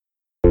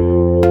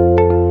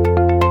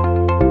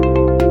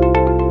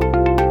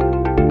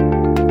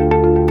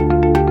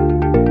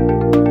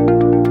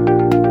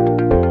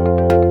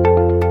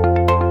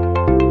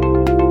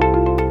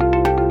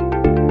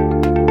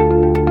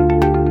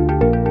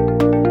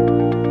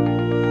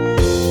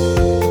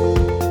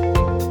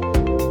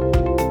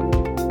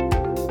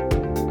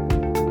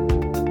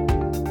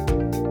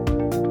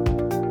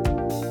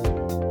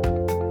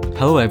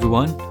Hello,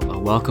 everyone.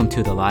 Welcome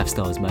to the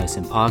Lifestyle is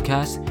Medicine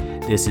podcast.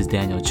 This is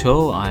Daniel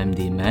Cho. I'm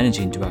the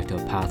Managing Director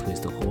of Pathways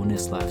to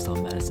Wholeness Lifestyle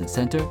Medicine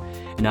Center,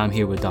 and I'm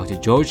here with Dr.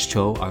 George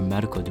Cho, our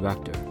Medical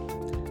Director.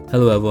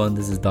 Hello, everyone.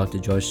 This is Dr.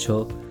 George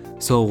Cho.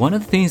 So one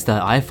of the things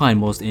that I find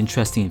most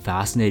interesting and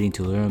fascinating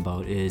to learn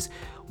about is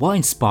what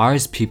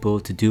inspires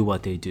people to do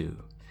what they do.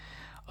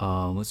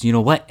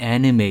 What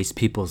animates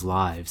people's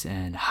lives,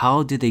 and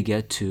how did they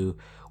get to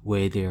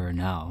where they are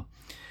now?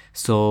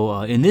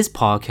 So in this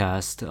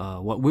podcast,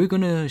 what we're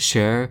going to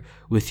share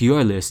with you,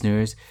 our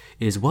listeners,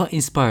 is what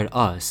inspired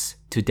us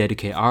to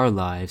dedicate our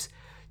lives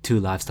to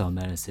lifestyle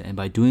medicine. And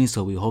by doing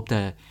so, we hope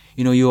that,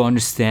 you'll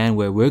understand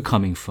where we're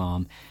coming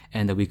from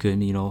and that we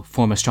could,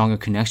 form a stronger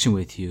connection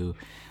with you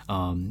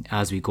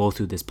as we go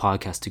through this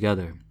podcast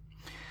together.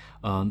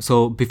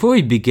 So before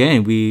we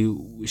begin,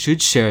 we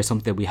should share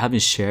something that we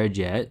haven't shared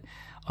yet,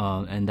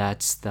 and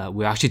that's that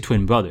we're actually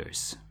twin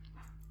brothers.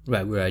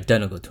 Right, we're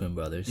identical twin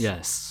brothers.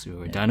 Yes,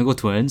 we're identical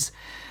twins.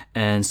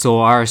 And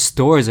so our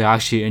stories are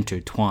actually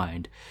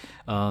intertwined.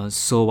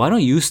 So why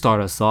don't you start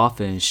us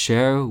off and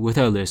share with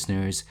our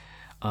listeners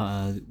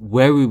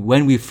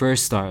when we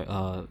first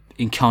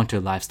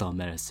encountered lifestyle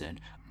medicine?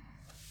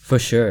 For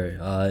sure.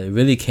 It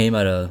really came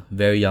at a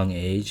very young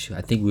age.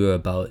 I think we were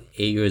about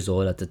 8 years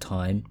old at the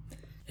time.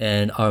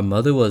 And our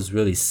mother was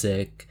really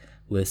sick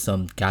with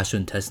some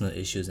gastrointestinal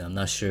issues. I'm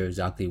not sure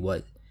exactly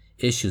what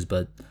issues,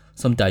 but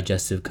some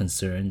digestive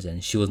concerns,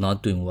 and she was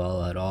not doing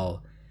well at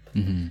all.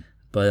 Mm-hmm.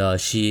 But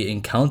she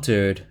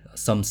encountered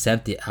some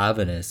Seventh-day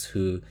Adventists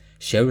who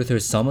shared with her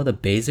some of the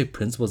basic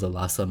principles of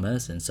lifestyle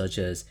medicine, such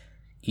as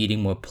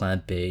eating more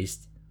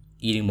plant-based,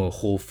 eating more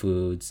whole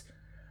foods,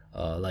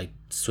 like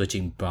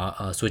switching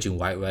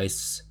white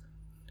rice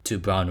to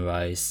brown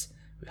rice,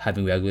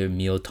 having regular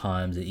meal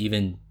times, and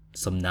even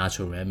some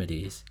natural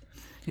remedies.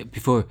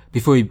 Before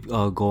we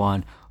go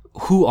on,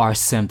 who are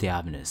Seventh-day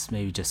Adventists?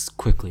 Maybe just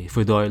quickly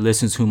for the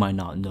listeners who might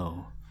not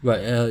know. Right.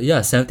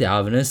 Seventh-day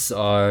Adventists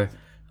are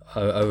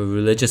a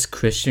religious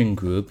Christian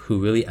group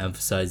who really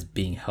emphasize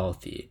being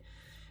healthy.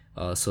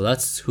 So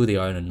that's who they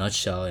are in a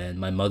nutshell. And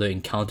my mother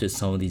encountered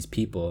some of these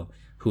people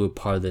who were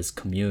part of this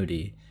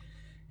community.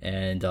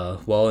 And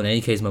in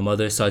any case, my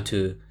mother started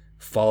to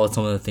follow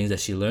some of the things that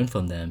she learned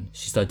from them.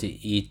 She started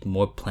to eat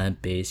more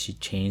plant-based. She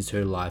changed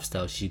her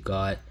lifestyle. She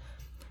got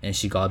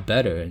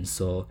better. And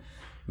so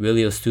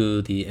really, it was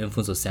through the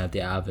influence of Seventh-day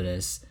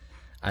Adventists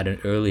at an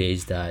early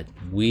age that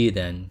we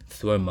then,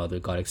 through our mother,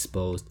 got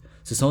exposed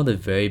to some of the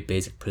very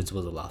basic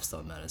principles of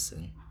lifestyle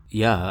medicine.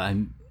 Yeah,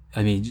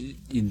 I mean,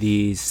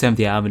 the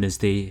Seventh-day Adventists,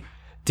 they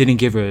didn't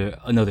give her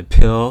another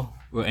pill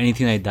or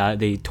anything like that.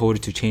 They told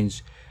her to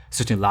change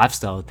certain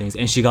lifestyle things,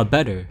 and she got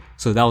better.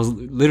 So that was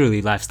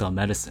literally lifestyle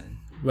medicine.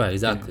 Right,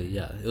 exactly,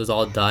 yeah. It was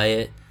all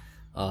diet,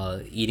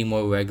 eating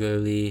more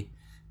regularly,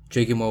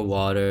 drinking more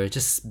water,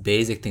 just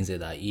basic things like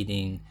that,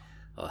 eating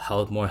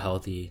more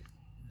healthy,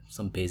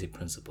 some basic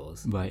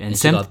principles. Right, and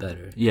she got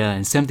better. Yeah,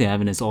 and Seventh-day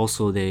Adventists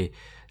also they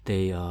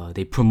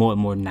promote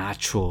more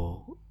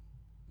natural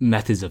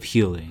methods of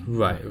healing.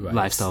 Right.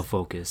 Lifestyle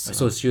focus.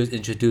 So she was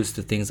introduced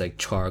to things like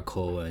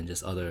charcoal and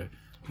just other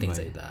things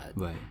like that.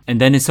 Right,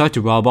 and then it started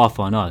to rub off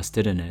on us,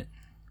 didn't it?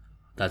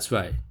 That's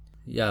right.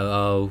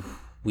 Yeah.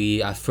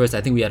 We at first,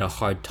 I think we had a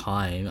hard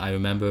time. I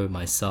remember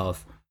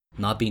myself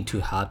not being too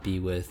happy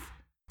with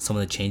some of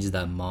the changes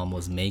that mom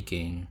was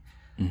making.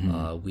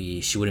 Mm-hmm.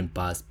 She wouldn't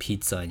buy us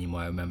pizza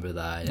anymore. I remember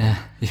that.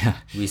 Yeah.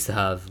 We used to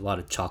have a lot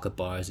of chocolate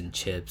bars and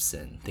chips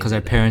and things. Because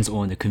our parents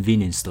owned a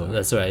convenience store.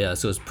 That's right. Yeah.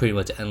 So it was pretty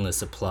much endless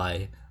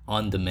supply,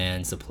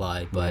 on-demand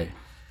supply. But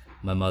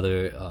my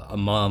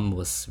mom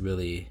was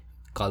really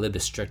got a little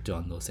bit stricter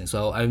on those things.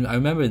 So I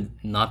remember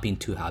not being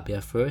too happy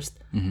at first.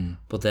 Mm-hmm.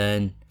 But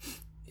then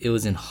it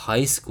was in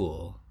high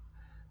school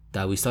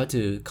that we started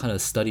to kind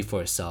of study for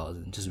ourselves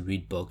and just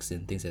read books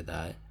and things like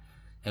that.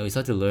 And we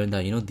start to learn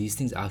that, these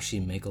things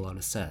actually make a lot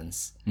of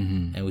sense.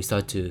 Mm-hmm. And we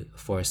start to,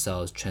 for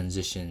ourselves,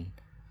 transition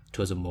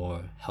towards a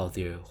more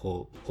healthier,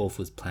 whole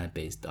foods,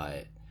 plant-based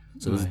diet.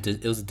 So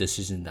it was a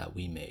decision that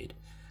we made.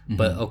 Mm-hmm.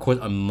 But of course,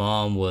 our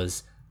mom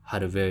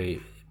had a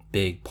very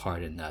big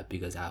part in that,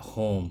 because at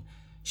home,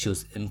 she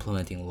was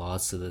implementing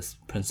lots of these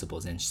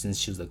principles. And since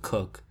she was a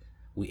cook,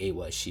 we ate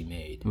what she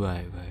made.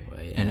 Right.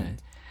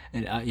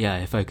 And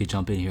if I could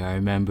jump in here, I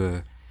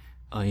remember,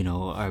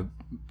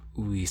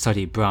 we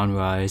started brown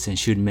rice, and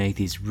she would make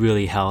these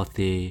really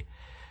healthy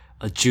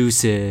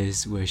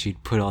juices where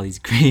she'd put all these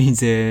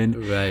greens in.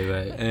 Right.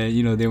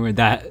 And they weren't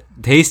that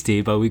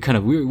tasty, but we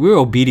were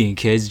obedient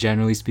kids,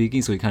 generally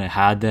speaking, so we kind of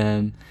had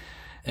them.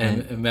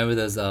 And remember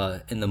those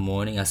in the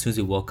morning, as soon as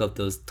we woke up,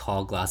 those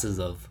tall glasses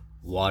of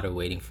water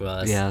waiting for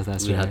us. Yeah,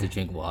 that's we right. had to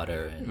drink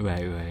water.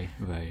 Right.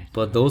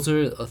 But those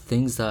are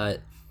things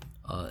that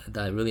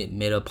really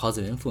made a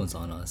positive influence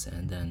on us,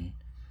 and then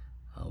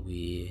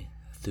we,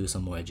 through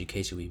some more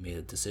education, we made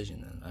a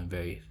decision. And I'm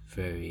very,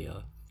 very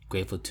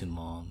grateful to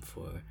mom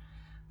for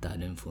that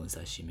influence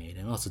that she made,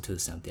 and also to the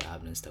Seventh-day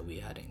Adventists that we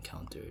had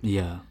encountered.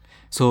 Yeah.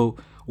 So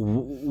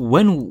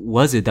when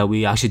was it that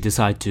we actually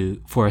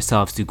decided for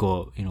ourselves to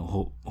go,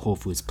 whole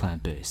foods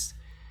plant-based?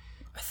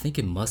 I I think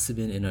it must have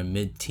been in our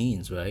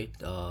mid-teens, right?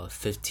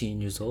 15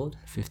 years old.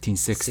 15,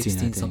 16, 16,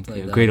 I think. something like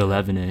Yeah, that, grade yeah.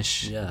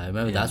 11-ish. Yeah, I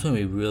remember that's when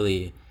we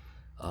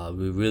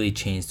really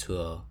changed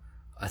to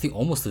I think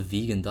almost a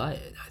vegan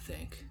diet. I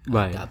think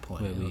Right, at that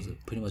point right, it was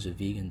pretty much a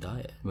vegan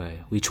diet. Right.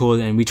 We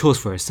chose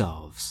for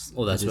ourselves.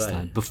 Oh, that's at this right.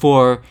 time.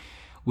 Before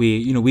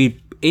we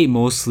ate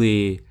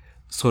mostly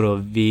sort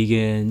of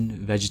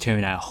vegan,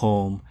 vegetarian at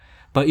home.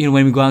 But when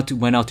we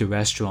went out to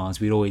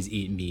restaurants, we'd always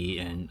eat meat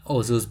and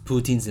Oh, so it was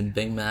poutines and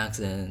Big Macs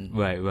and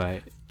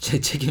right.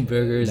 chicken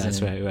burgers. That's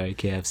and right.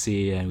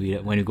 KFC,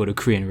 and when we go to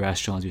Korean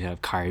restaurants, we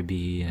have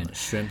kalbi and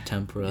shrimp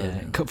tempura.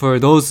 and- for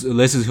those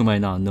listeners who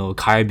might not know,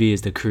 kalbi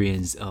is the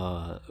Koreans'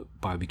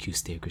 barbecue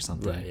steak or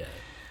something. Right.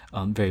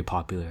 Yeah. Very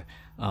popular.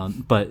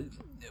 But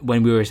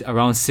when we were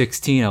around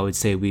 16, I would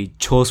say we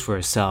chose for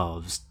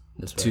ourselves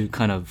That's to right.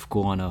 kind of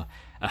go on a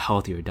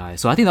healthier diet.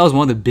 So I think that was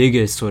one of the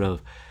biggest sort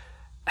of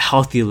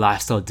healthy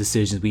lifestyle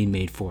decisions we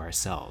made for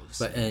ourselves.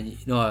 But and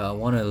I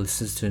want our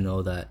listeners to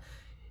know that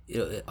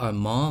our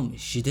mom,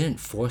 she didn't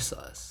force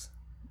us,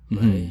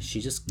 right? She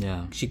just Mm-hmm.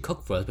 Yeah. she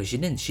cooked for us, but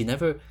she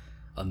never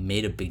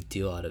made a big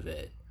deal out of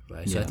it,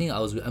 right? So I Yeah.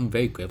 think I'm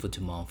very grateful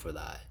to mom for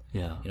that.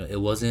 Yeah.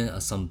 It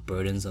wasn't some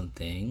burdensome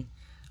thing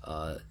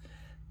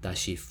that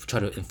she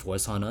tried to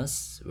enforce on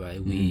us,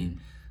 right?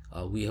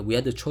 We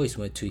had the choice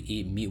to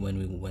eat meat when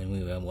we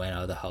went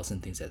out of the house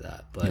and things like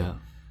that, but Yeah.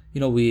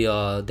 we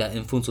that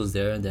influence was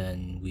there, and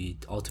then we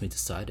ultimately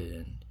decided,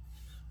 and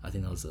I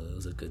think that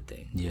was a good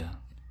thing. Yeah.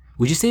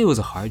 Would you say it was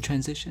a hard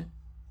transition?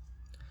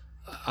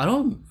 I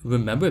don't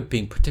remember it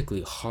being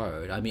particularly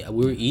hard. I mean,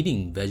 we were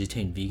eating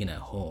vegetarian, vegan at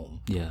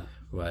home, Yeah.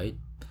 right?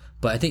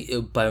 But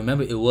I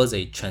remember it was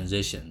a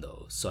transition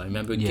though. So I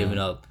remember giving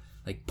up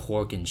like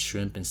pork and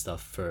shrimp and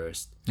stuff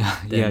first,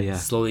 then Yeah.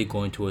 slowly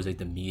going towards like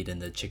the meat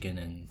and the chicken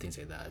and things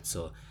like that.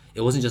 So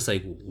it wasn't just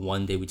like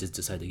one day we just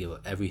decided to give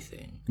up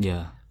everything,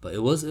 Yeah. but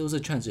it was a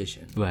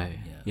transition. Right.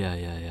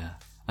 Yeah.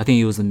 I think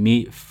it was the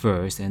meat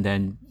first, and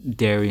then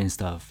dairy and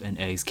stuff and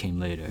eggs came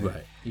later.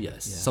 Right.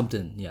 Yes.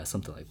 Something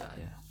like that.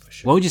 Yeah. For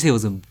sure. What would you say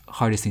was the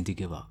hardest thing to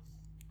give up?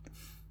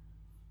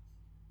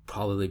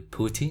 Probably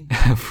poutine.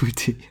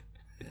 Poutine.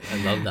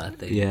 I love that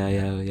thing.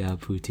 Yeah.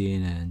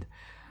 Poutine and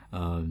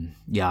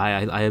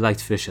I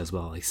liked fish as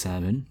well, like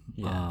salmon.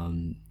 Yeah.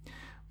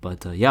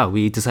 But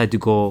we decided to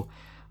go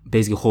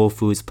basically whole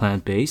foods,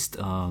 plant based,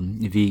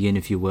 vegan,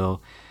 if you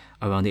will,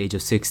 around the age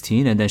of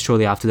 16, and then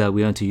shortly after that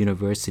we went to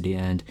university.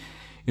 And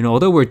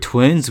although we're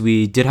twins,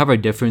 we did have our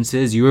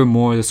differences. You were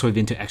more sort of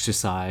into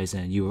exercise,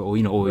 and you were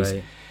always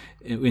Right.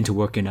 into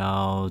working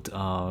out.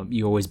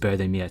 You're always better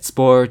than me at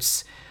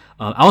sports.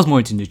 I was more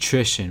into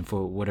nutrition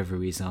for whatever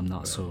reason. I'm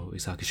not so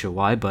exactly sure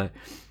why. But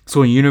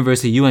so in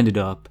university, you ended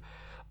up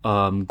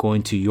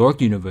going to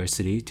York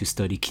University to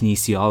study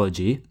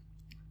kinesiology,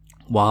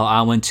 while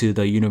I went to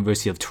the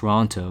University of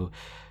Toronto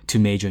to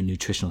major in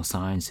nutritional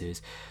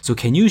sciences. So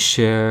can you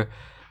share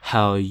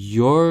how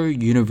your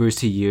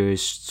university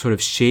years sort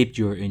of shaped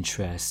your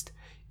interest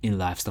in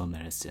lifestyle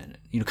medicine?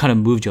 Kind of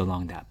moved you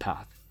along that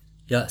path.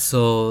 Yeah,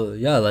 so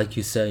like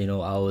you said,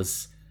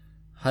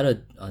 had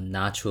a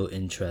natural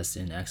interest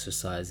in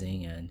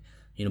exercising, and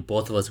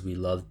both of us, we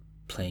loved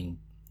playing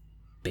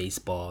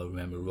baseball.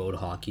 Remember road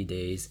hockey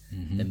days,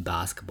 and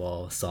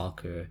basketball,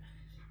 soccer,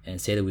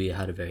 and say that we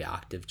had a very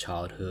active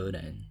childhood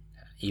and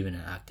even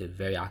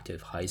very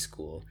active high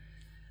school.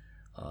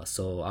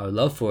 So our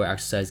love for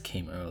exercise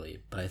came early,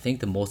 but I think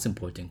the most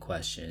important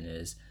question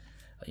is,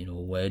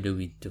 where do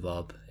we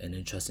develop an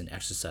interest in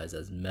exercise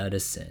as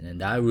medicine? And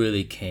that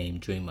really came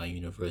during my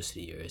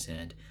university years.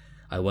 And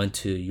I went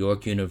to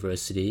York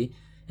University,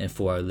 and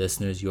for our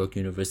listeners, York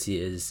University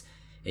is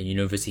a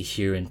university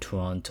here in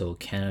Toronto,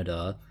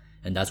 Canada,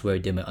 and that's where I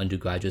did my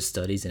undergraduate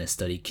studies, and I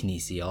studied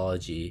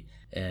kinesiology.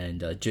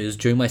 And just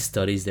during my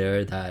studies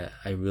there, that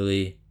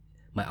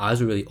my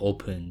eyes were really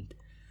opened,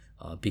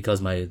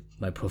 because my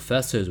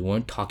professors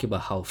weren't talking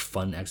about how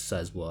fun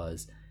exercise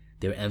was.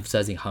 They were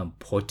emphasizing how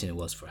important it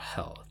was for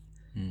health.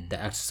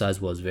 That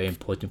exercise was very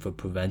important for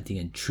preventing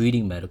and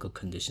treating medical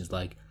conditions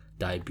like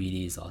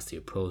diabetes,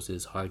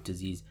 osteoporosis, heart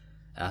disease,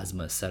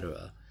 asthma,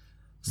 etc.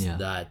 So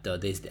that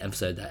they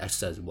emphasized that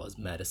exercise was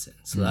medicine.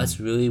 So that's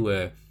really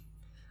where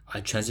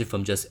I transitioned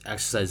from just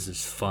exercise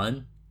is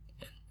fun,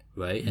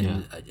 right?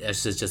 And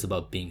exercise is just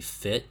about being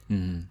fit,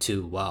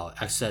 to wow,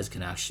 exercise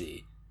can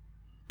actually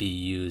be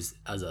used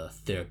as a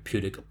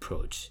therapeutic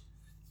approach,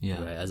 right?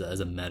 As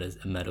a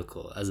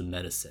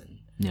medicine,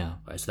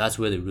 right? So that's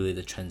where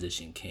the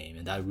transition came,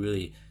 and that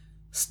really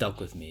stuck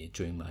with me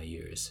during my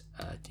years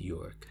at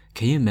York.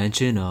 Can you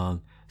mention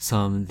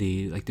some of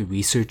the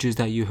researchers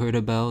that you heard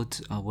about?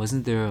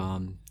 Wasn't there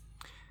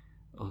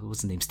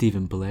what's the name,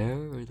 Stephen Blair,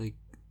 or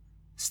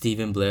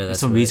Stephen Blair? That's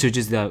some right.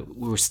 researchers that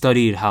were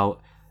studied how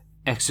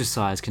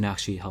exercise can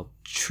actually help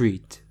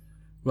treat.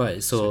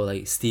 Right. So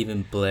like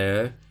Stephen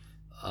Blair,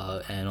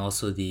 and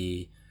also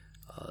the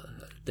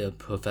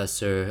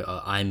professor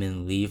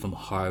Ayman Lee from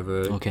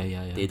Harvard. Okay,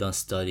 yeah. They done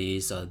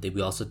studies.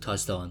 We also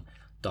touched on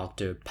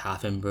Dr.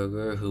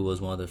 Paffenberger, who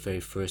was one of the very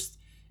first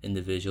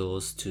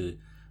individuals to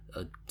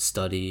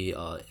study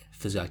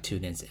physical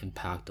activity and its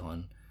impact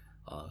on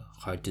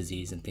heart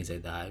disease and things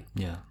like that.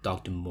 Yeah.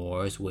 Dr.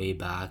 Morse, way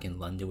back in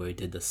London, where he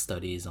did the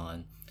studies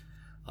on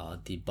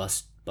the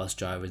bus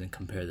drivers and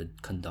compare the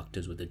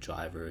conductors with the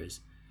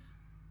drivers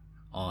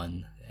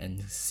and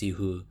see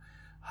who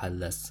had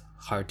less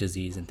heart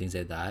disease and things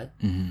like that.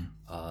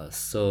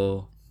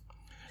 So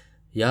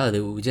yeah, they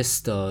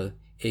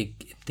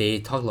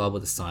talk a lot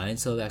about the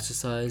science of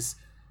exercise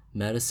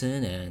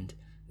medicine, and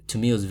to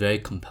me it was very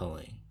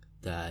compelling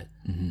that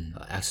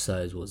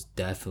exercise was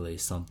definitely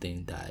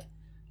something that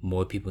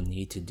more people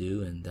need to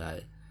do, and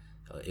that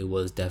it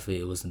was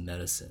a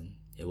medicine.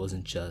 It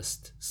wasn't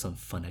just some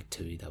fun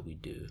activity that we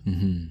do.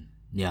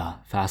 Yeah,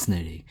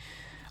 fascinating.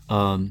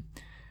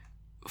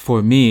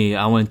 For me,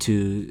 I went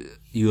to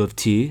U of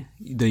T,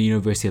 the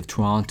University of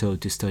Toronto,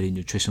 to study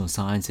nutritional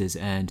sciences,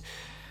 and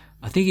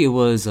I think it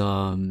was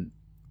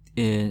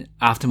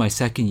after my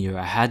second year,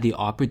 I had the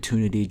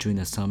opportunity during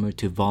the summer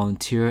to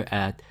volunteer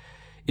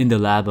in the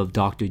lab of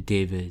Dr.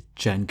 David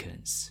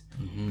Jenkins.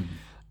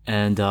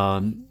 And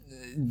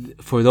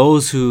for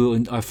those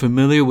who are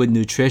familiar with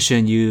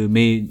nutrition, you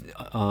may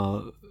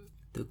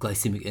The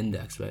glycemic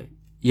index, right?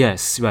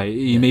 yes, right.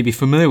 You may be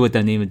familiar with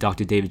the name of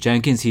Dr. David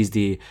Jenkins. He's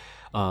the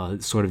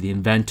sort of the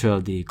inventor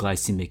of the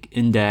glycemic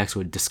index,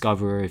 or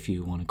discoverer, if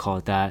you want to call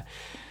it that.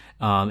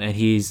 And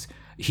he's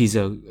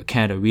a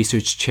Canada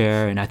research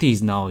chair, and I think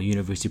he's now a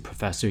university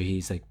professor.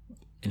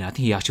 And I think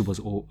he actually was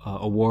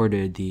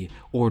awarded the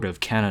Order of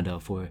Canada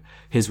for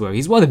his work.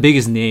 He's one of the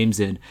biggest names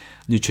in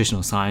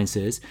nutritional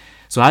sciences.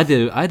 So I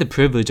had the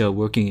privilege of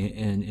working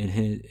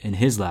in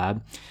his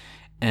lab,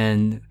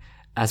 and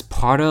as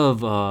part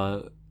of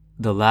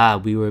the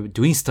lab, we were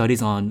doing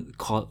studies on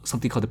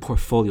something called the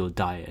portfolio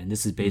diet, and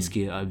this is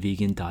basically a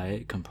vegan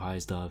diet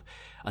comprised of,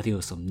 I think it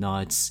was some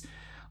nuts,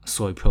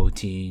 soy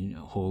protein,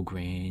 whole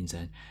grains,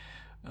 and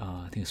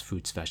I think it's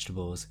fruits,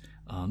 vegetables.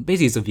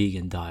 Basically, it's a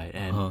vegan diet,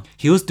 and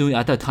he was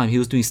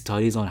doing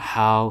studies on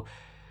how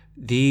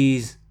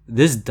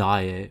this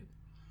diet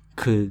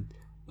could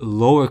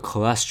lower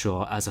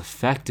cholesterol as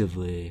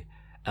effectively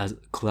as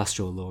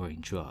cholesterol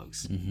lowering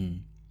drugs.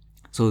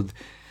 So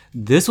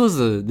this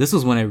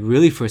was when I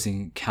really first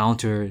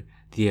encountered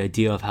the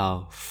idea of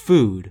how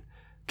food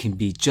can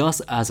be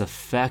just as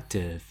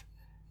effective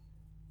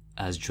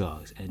as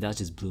drugs, and that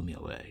just blew me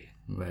away.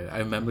 Right. I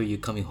remember you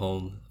coming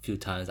home a few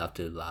times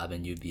after the lab,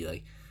 and you'd be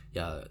like,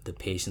 yeah, the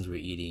patients were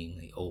eating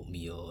like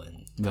oatmeal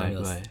and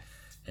Right.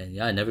 And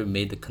yeah, I never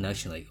made the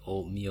connection, like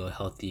oatmeal,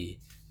 healthy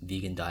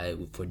vegan diet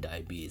for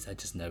diabetes. I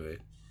just never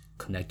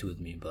connected with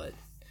me, but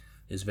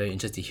it was very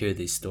interesting to hear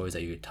these stories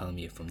that you were telling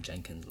me from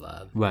Jenkins'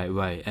 lab.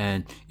 Right.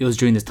 And it was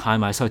during this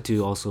time I started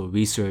to also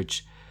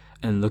research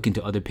and look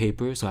into other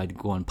papers. So I'd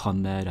go on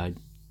PubMed, I'd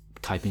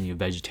type in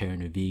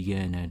vegetarian or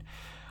vegan, and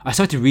I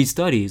started to read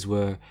studies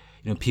where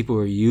people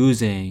were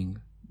using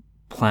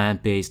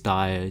plant-based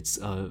diets,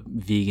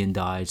 vegan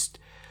diets,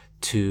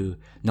 to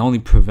not only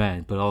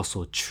prevent but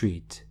also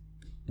treat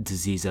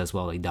disease as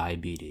well, like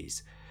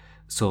diabetes.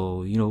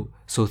 So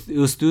so it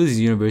was through these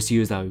university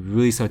years that I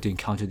really started to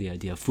encounter the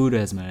idea of food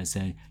as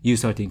medicine. You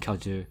started to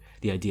encounter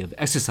the idea of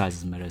exercise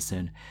as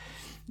medicine,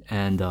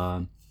 and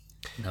now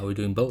we're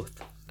doing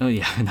both. Oh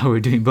yeah, now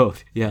we're doing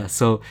both. Yeah.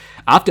 So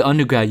after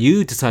undergrad,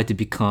 you decided to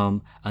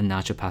become a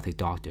naturopathic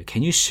doctor.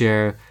 Can you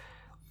share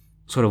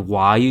sort of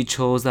why you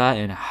chose that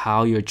and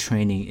how your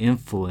training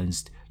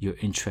influenced your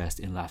interest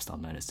in lifestyle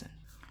medicine?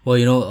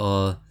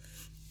 Well,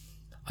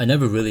 I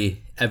never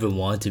really ever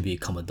wanted to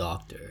become a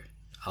doctor.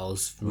 I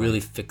was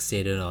really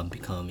fixated on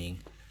becoming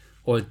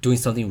or doing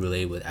something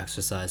related with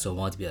exercise. So I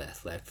wanted to be an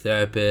athletic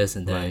therapist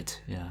and then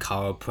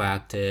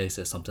chiropractic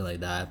or something like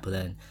that. But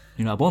then,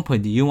 at one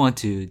point, didn't you want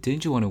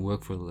to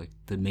work for like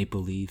the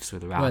Maple Leafs or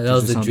the Raptors? Right, that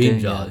was or the something? dream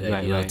job,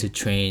 Right. to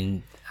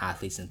train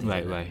athletes and things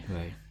like that.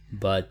 Right.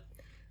 But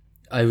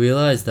I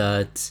realized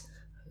that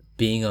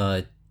being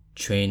a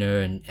trainer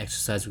and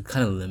exercise was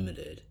kind of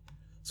limited.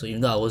 So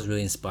even though I was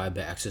really inspired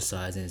by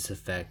exercise and its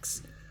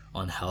effects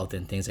on health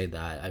and things like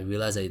that, I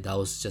realized that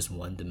was just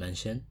one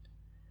dimension,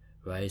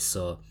 right?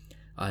 So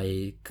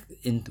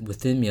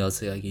within me, I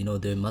was like,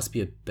 there must be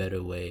a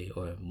better way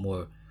or a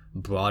more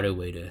broader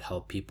way to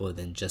help people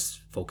than just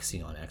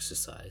focusing on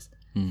exercise.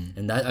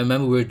 And that I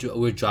remember we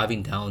were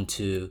driving down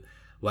to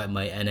write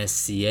my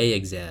NSCA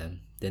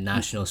exam, the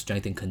National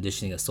Strength and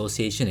Conditioning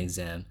Association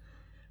exam,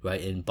 right,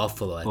 in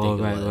Buffalo, I think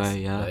it was.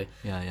 Right.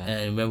 Yeah.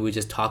 And I remember we were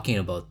just talking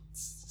about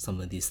some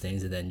of these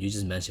things, and then you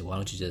just mentioned, why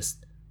don't you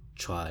just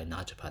try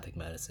naturopathic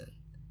medicine?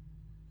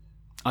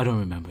 I don't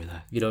remember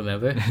that. You don't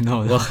remember? No.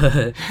 Well,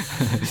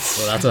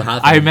 that's what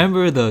happened. I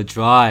remember the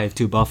drive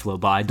to Buffalo,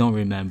 but I don't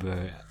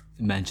remember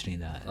mentioning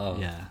that. Oh.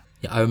 Yeah,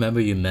 I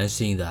remember you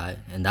mentioning that,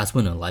 and that's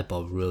when a light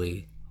bulb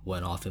really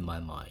went off in my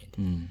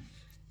mind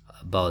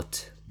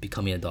about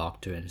becoming a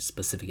doctor, and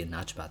specifically a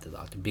naturopathic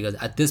doctor. Because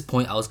at this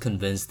point, I was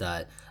convinced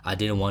that I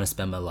didn't want to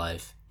spend my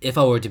life, if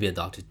I were to be a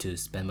doctor, to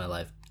spend my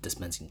life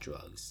dispensing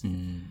drugs,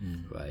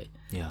 right?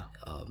 Yeah.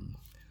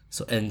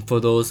 So, and for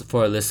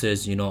our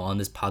listeners, on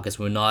this podcast,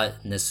 we're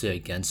not necessarily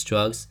against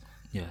drugs.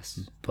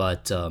 Yes.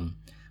 But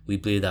we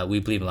believe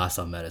in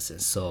lifestyle medicine.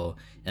 So,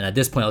 and at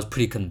this point, I was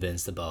pretty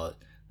convinced about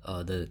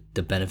the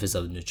benefits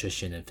of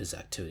nutrition and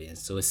physical activity. And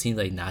so it seemed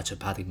like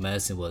naturopathic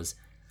medicine was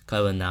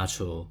kind of a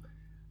natural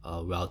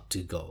route to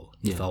go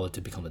if I were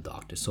to become a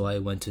doctor. So I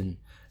went to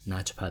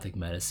naturopathic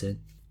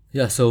medicine.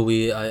 Yeah, so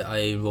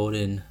I enrolled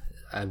in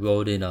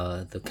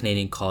the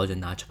Canadian College of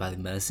Naturopathic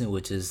Medicine,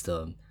 which is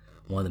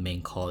one of the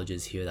main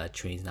colleges here that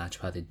trains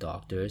naturopathic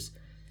doctors.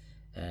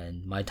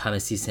 And my time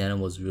at CSANM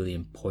was really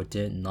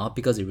important, not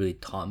because it really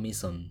taught me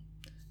some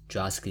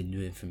drastically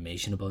new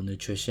information about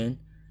nutrition.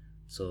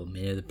 So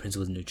many of the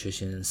principles of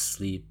nutrition,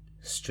 sleep,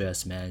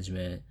 stress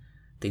management,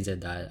 things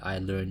like that I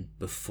learned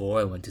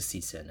before I went to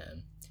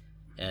CSANM.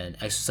 And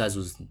exercise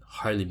was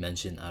hardly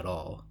mentioned at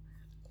all.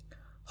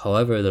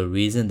 However, the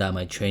reason that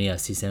my training at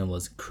CSANM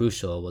was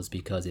crucial was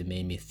because it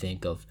made me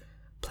think of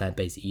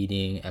plant-based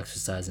eating,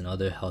 exercise, and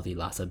other healthy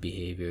lifestyle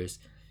behaviors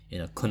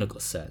in a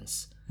clinical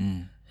sense.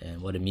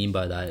 And what I mean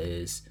by that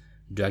is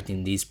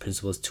directing these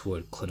principles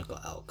toward clinical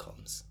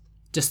outcomes.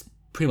 Just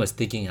pretty much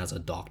thinking as a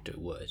doctor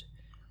would.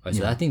 Right?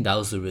 So I think that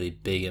was a really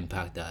big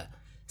impact that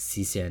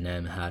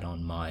CCNM had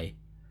on my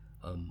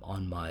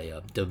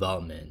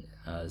development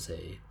as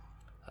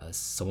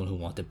someone who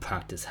wanted to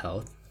practice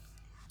health.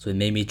 So it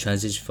made me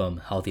transition from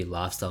healthy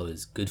lifestyle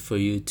is good for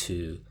you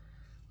to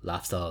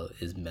lifestyle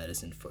is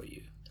medicine for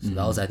you. So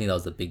I think that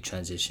was the big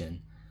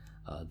transition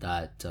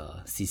that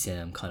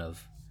CCNM kind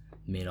of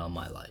made on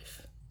my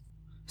life.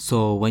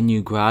 So when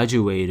you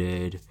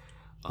graduated,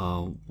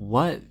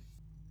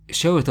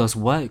 share with us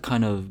what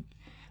kind of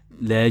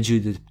led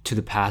you to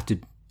the path to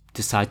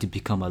decide to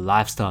become a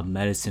lifestyle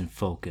medicine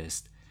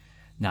focused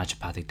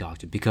naturopathic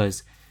doctor?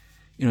 Because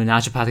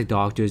naturopathic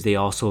doctors, they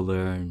also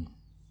learn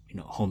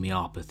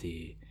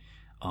homeopathy,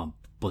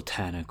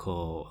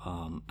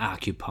 botanical,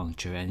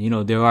 acupuncture,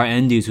 and there are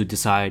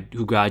NDs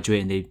who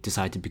graduate and they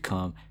decide to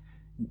become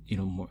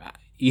more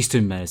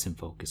Eastern medicine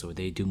focused, or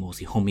they do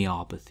mostly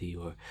homeopathy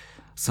or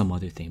some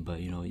other thing.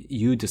 But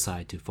you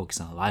decide to focus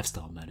on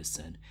lifestyle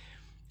medicine.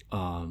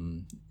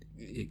 And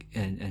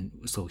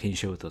so can you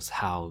share with us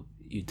how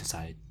you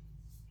decide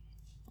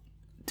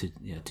to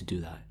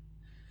do that?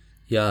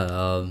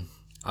 Yeah,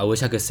 I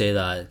wish I could say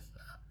that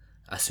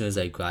as soon as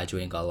I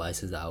graduated and got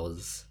licensed, I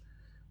was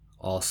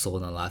all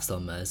sold on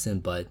lifestyle medicine.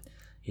 But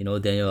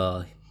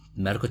Daniel,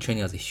 medical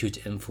training has a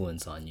huge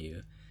influence on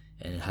you,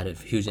 and it had a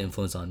huge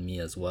influence on me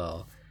as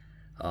well.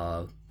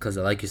 Because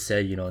like you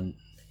said,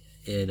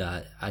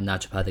 at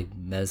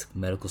naturopathic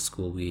medical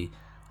school, we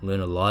learn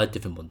a lot of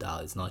different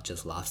modalities, not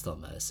just lifestyle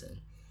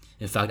medicine.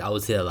 In fact, I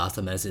would say that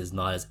lifestyle medicine is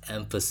not as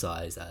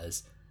emphasized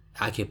as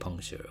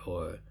acupuncture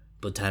or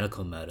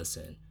botanical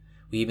medicine.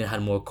 We even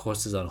had more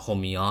courses on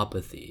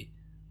homeopathy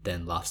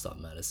than lifestyle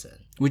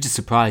medicine. Which is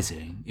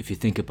surprising if you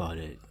think about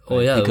it. Oh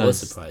yeah, because it was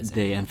surprising.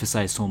 They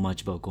emphasize so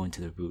much about going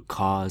to the root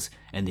cause,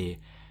 and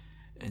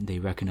they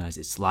recognize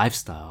it's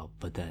lifestyle,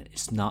 but that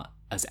it's not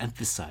as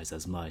emphasized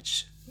as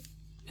much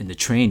in the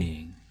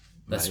training.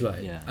 That's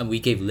right. Yeah. And we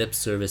gave lip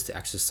service to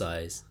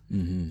exercise.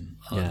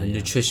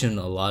 Nutrition,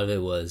 a lot of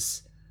it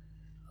was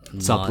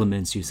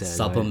supplements. You said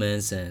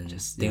supplements, right? And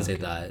just things like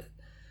that.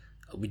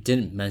 We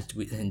didn't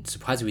mention, and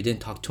surprisingly, we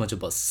didn't talk too much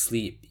about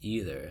sleep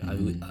either.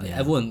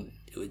 Everyone,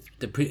 it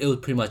was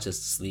pretty much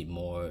just sleep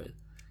more,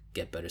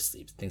 get better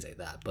sleep, things like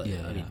that. But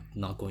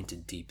not going too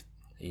deep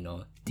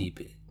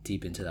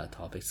into that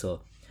topic.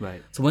 So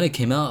right. So when it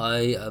came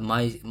out,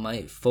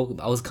 my focus,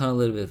 I was kind of a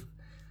little bit,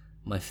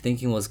 my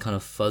thinking was kind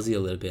of fuzzy a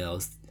little bit. I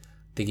was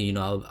thinking,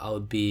 I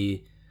would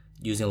be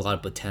using a lot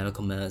of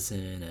botanical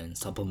medicine and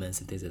supplements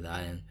and things like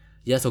that. And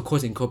yes, of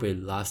course,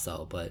 incorporated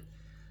lifestyle, but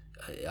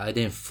I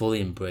didn't fully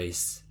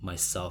embrace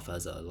myself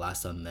as a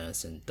lifestyle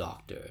medicine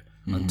doctor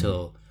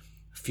until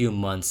a few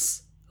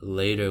months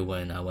later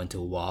when I went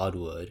to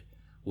Wildwood,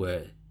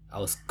 where I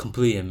was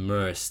completely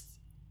immersed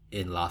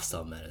in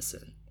lifestyle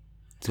medicine.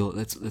 So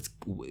let's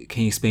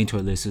can you explain to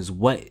our listeners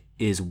what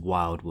is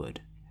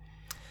Wildwood?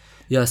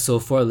 Yeah, so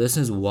for our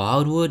listeners,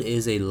 Wildwood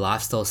is a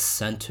lifestyle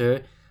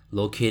center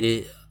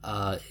located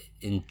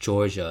in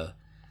Georgia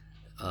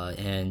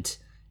and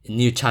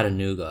near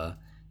Chattanooga,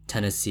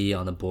 Tennessee,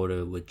 on the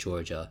border with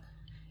Georgia.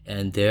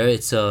 And there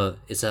it's a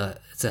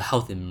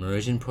health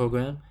immersion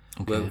program.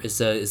 Okay. Where it's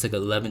like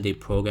an 11-day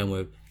program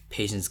where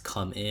patients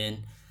come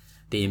in,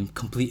 they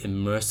completely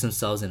immerse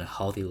themselves in a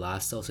healthy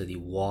lifestyle. So they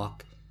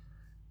walk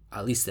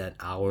at least an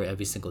hour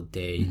every single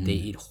day. They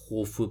eat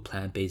whole food,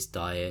 plant-based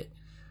diet,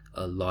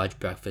 a large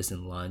breakfast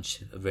and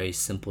lunch, a very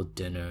simple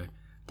dinner.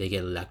 They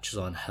get lectures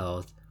on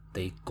health.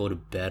 They go to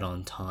bed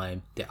on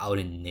time. They're out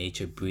in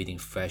nature, breathing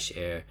fresh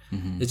air.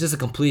 It's just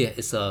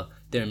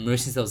they're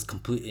immersing themselves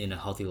completely in a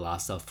healthy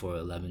lifestyle for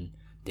 11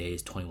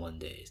 days, 21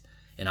 days.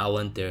 And I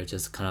went there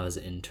just kind of as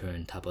an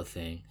intern type of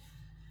thing.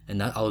 And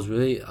that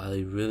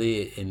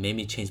it made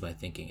me change my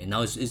thinking. And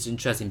now it's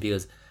interesting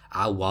because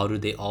at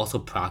Wildwood, they also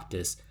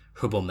practice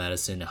herbal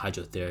medicine and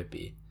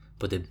hydrotherapy.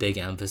 But the big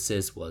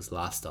emphasis was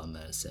lifestyle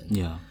medicine.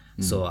 Yeah.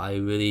 So I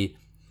really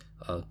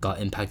got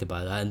impacted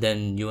by that. And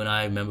then you and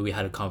I, remember we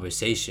had a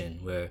conversation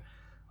where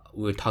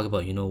we were talking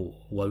about,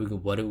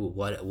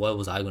 what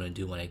was I going to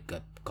do when I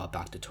got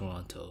back to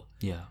Toronto,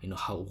 Yeah.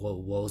 what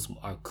was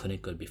our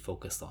clinic going to be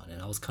focused on?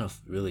 And I was kind of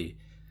really,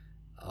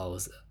 I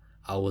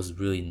was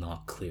really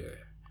not clear,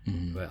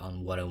 right,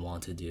 on what I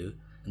want to do.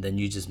 And then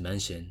you just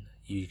mentioned,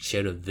 you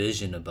shared a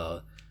vision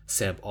about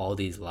set up all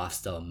these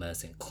lifestyle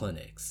medicine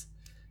clinics.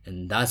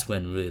 And that's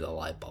when really the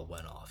light bulb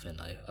went off, and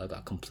I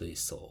got completely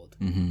sold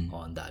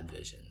on that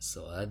vision.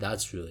 So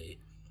that's really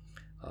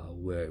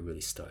where it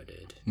really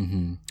started.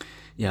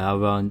 Yeah,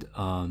 around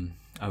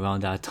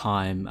that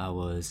time, I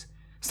was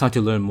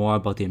starting to learn more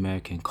about the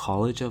American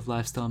College of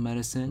Lifestyle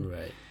Medicine.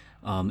 Right.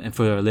 And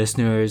for our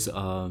listeners,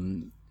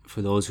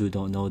 for those who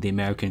don't know, the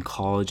American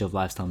College of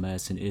Lifestyle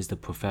Medicine is the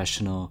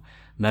professional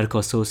medical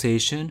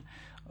association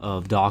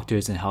of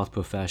doctors and health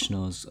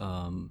professionals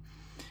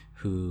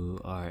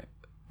who are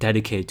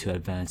dedicated to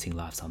advancing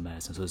lifestyle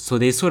medicine. So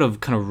they sort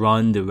of kind of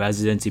run the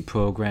residency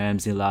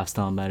programs in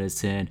lifestyle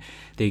medicine.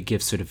 They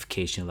give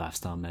certification in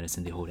lifestyle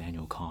medicine. They hold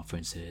annual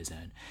conferences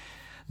and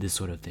this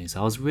sort of thing.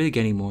 So I was really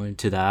getting more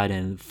into that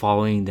and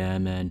following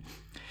them. And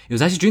it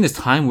was actually during this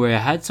time where I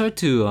had started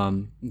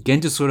to get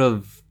into sort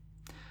of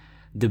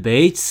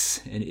debates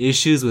and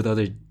issues with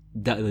other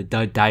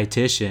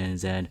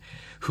dietitians and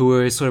who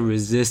were sort of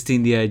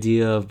resisting the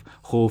idea of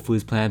whole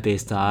foods,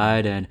 plant-based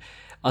diet. And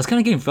I was kind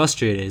of getting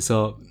frustrated.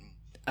 So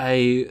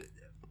it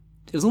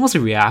was almost a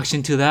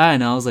reaction to that,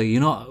 and I was like,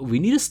 we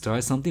need to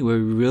start something where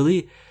we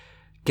really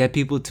get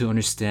people to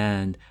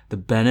understand the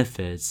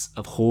benefits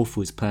of whole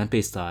foods,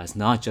 plant-based diets,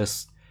 not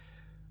just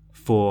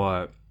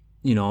for,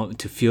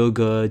 to feel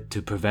good,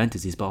 to prevent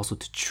disease, but also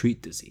to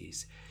treat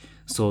disease.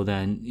 So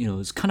then,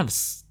 it's kind of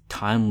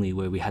timely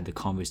where we had the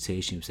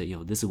conversation. We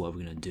said, this is what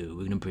we're going to do.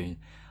 We're going to bring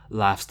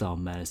lifestyle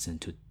medicine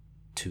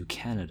to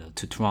Canada,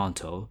 to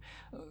Toronto,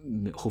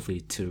 hopefully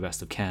to the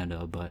rest of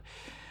Canada, but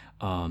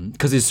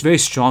because it's very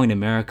strong in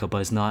America, but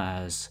it's not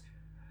as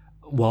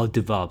well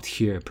developed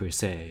here per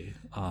se.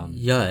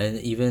 Yeah, and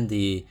even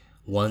the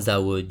ones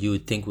that you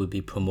would think would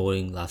be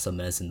promoting lifestyle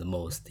medicine the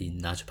most, the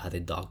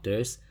naturopathic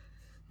doctors,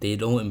 they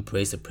don't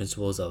embrace the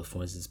principles of,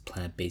 for instance,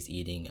 plant-based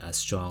eating as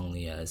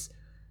strongly as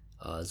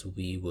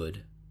we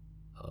would,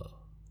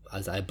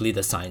 as I believe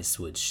the science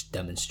would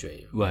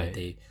demonstrate. Right.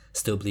 They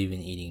still believe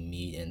in eating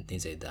meat and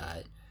things like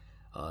that,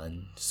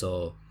 and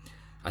so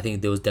I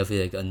think there was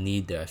definitely like a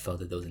need there. I felt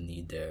that there was a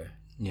need there.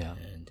 Yeah.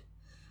 And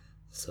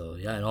so,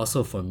 yeah. And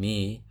also for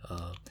me,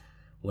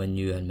 when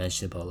you had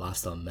mentioned about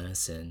lifestyle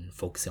medicine,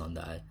 focusing on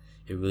that,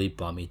 it really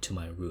brought me to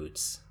my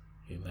roots.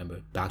 You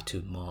remember, back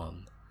to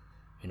mom,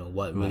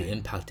 what really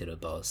impacted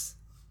us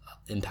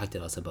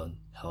about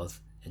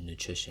health and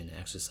nutrition and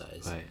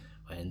exercise. Right.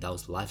 And that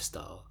was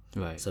lifestyle.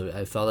 Right. So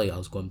I felt like I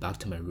was going back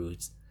to my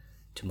roots,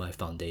 to my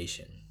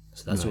foundation.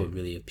 So that's Right. what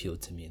really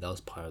appealed to me. That was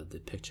part of the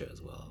picture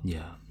as well.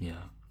 Yeah.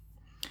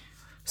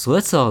 So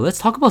let's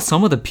talk about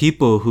some of the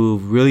people who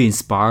really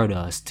inspired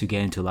us to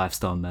get into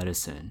lifestyle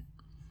medicine.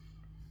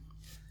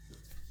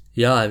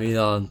 Yeah, I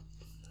mean,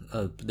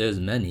 there's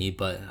many,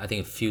 but I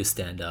think a few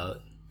stand out.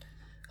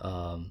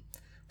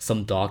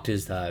 Some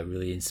doctors that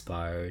really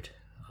inspired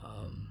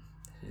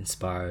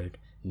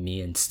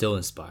me and still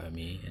inspire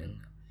me, and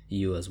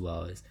you as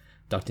well, is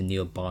Dr.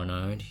 Neil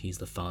Barnard. He's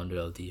the founder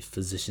of the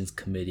Physicians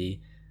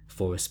Committee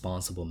for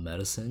Responsible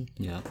Medicine.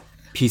 Yeah.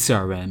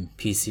 PCRM.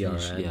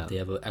 Yeah. They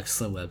have an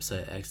excellent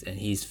website, and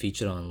he's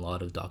featured on a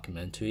lot of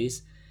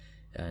documentaries.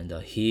 And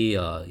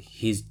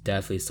he's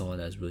definitely someone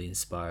that's really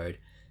inspired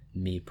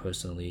me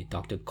personally.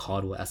 Dr.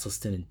 Caldwell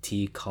Esselstyn and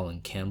T. Colin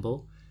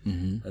Campbell.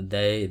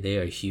 They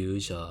are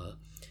huge.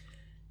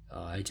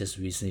 I just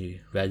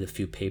recently read a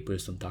few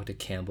papers from Dr.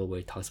 Campbell where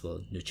he talks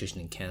about nutrition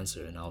and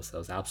cancer, and I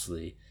was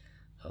absolutely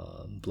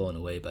blown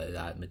away by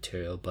that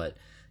material. But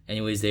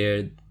anyways,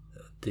 they're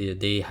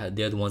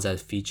the ones that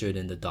featured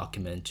in the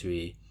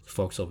documentary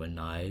Forks Over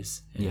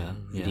Knives.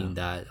 And reading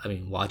that, I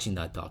mean, watching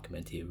that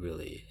documentary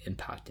really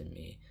impacted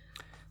me.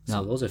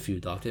 So those are a few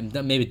doctors.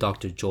 Maybe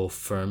Dr. Joel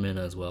Furman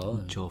as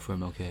well. Joel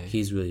Furman, okay.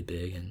 He's really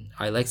big, and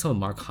I like some of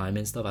Mark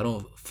Hyman stuff. I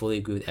don't fully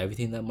agree with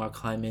everything that Mark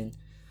Hyman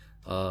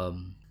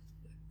kind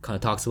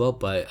of talks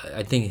about, but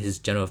I think his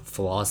general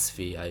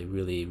philosophy, I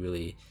really,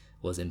 really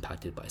was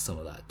impacted by some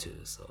of that too.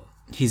 So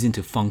he's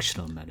into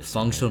functional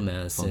medicine.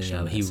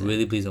 He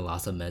really believes in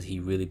lifestyle medicine. He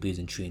really believes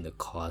in treating the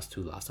cause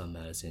through lifestyle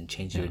medicine,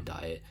 changing your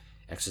diet,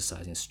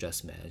 exercising,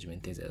 stress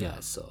management, things like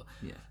that. So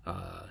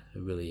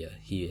really,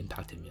 he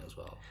impacted me as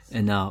well.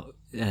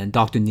 And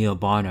Dr. Neil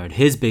Barnard,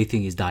 his big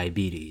thing is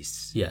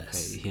diabetes.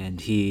 Yes. Right? And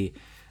he's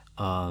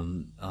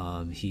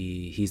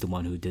the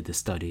one who did the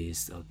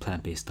studies of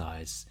plant-based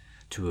diets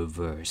to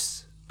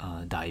reverse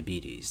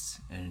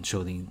diabetes and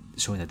showing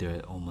that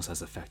they're almost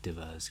as effective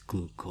as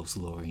glucose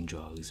lowering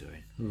drugs.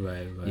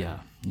 Right.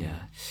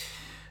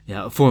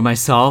 Yeah. For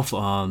myself,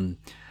 I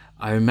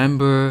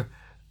remember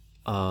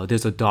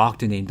there's a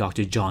doctor named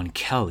Dr. John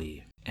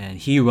Kelly, and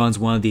he runs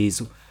one of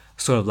these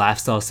sort of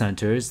lifestyle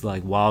centers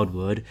like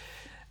Wildwood.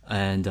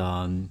 And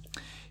I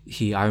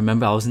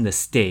remember I was in the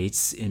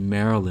States, in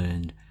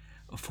Maryland,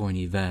 for an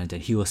event,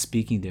 and he was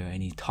speaking there,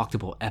 and he talked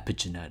about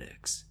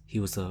epigenetics. He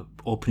was the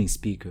opening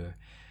speaker,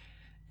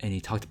 and he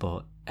talked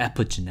about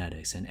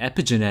epigenetics. And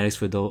epigenetics,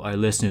 for those our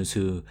listeners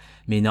who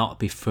may not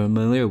be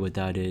familiar with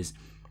that, is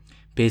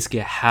basically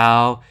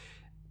how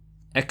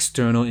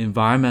external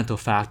environmental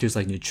factors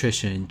like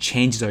nutrition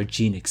changes our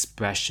gene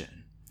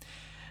expression.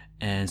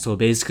 And so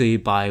basically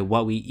by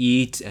what we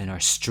eat and our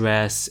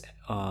stress,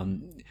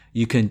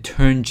 you can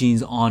turn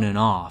genes on and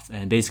off.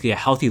 And basically a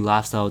healthy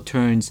lifestyle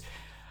turns,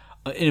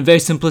 in a very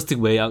simplistic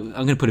way, I'm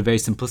going to put it very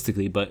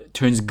simplistically, but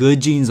turns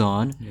good genes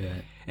on.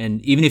 Yeah.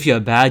 And even if you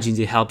have bad genes,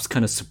 it helps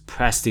kind of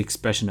suppress the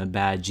expression of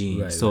bad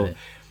genes. Right, so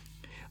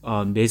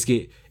right.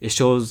 Basically it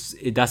shows,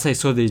 that's like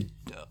sort of the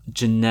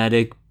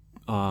genetic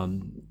or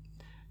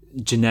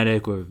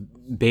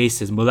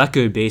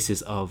molecular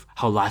basis of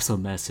how lifestyle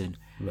medicine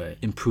Right.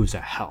 improves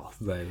our health.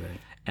 Right, right.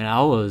 And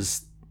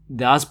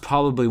that was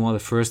probably one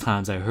of the first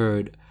times I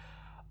heard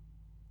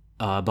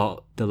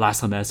about the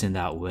lifestyle medicine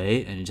that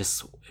way, and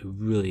it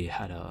really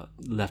had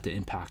left an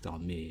impact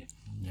on me.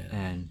 Yeah.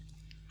 And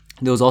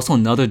there was also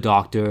another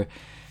doctor,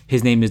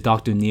 his name is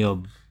Dr.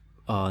 Neil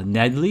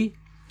Nedley,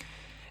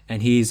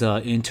 and he's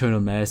an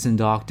internal medicine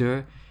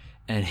doctor,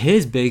 and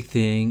his big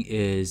thing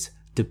is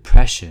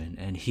depression,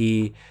 and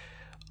he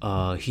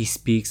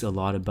speaks a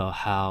lot about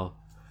how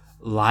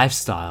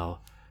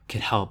lifestyle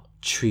can help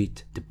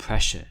treat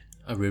depression.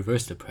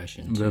 Reverse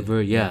depression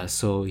too. Yeah.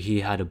 So he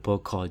had a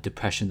book called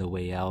Depression: The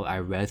Way Out. I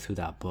read through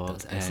that book.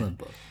 That's an excellent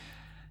book.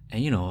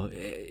 And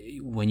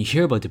when you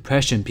hear about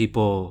depression,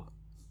 people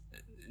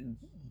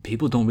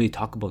don't really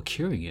talk about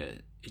curing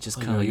it. It's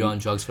just kind of you're on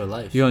drugs for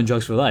life. You're on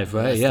drugs for life,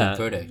 right? That's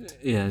the verdict.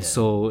 Yeah.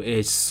 So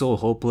it's so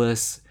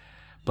hopeless.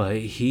 But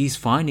he's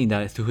finding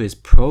that through his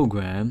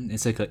program,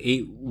 it's like an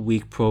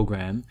 8-week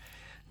program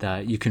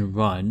that you can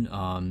run,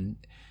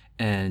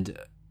 and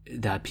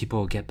that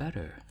people get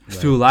better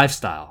through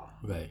lifestyle.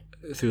 Right.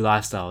 Through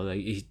lifestyle,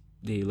 like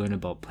they learn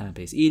about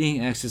plant-based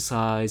eating,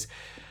 exercise,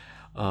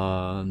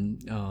 even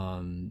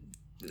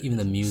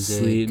the music,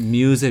 sleep,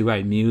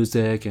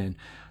 music and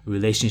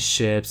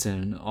relationships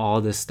and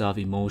all this stuff,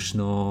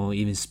 emotional,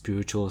 even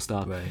spiritual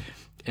stuff, right?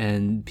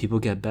 And people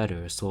get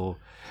better. So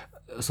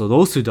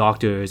those two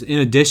doctors, in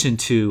addition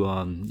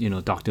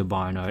to Dr.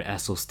 Barnard,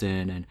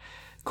 Esselstyn, and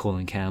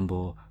Colin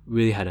Campbell,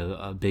 really had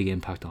a big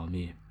impact on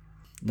me.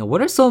 Now,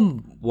 what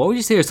would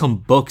you say are some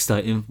books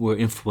that were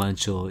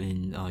influential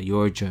in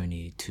your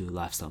journey to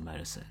lifestyle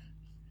medicine?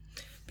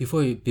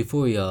 Before I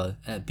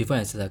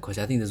answer that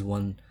question, I think there's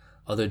one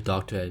other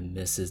doctor I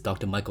miss is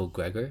Dr. Michael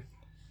Greger.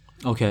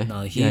 Okay.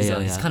 Now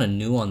he's kind of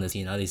new on the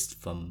scene, at least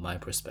from my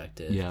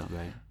perspective. Yeah,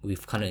 right.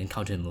 We've kind of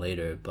encountered him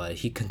later, but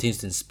he continues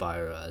to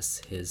inspire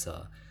us. His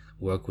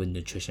work with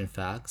Nutrition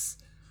Facts.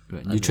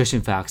 Right.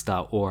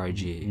 Nutritionfacts.org.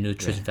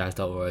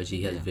 Nutritionfacts.org.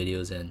 He has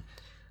videos and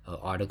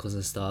articles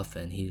and stuff,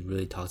 and he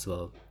really talks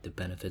about the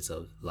benefits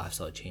of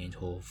lifestyle change,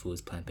 whole foods,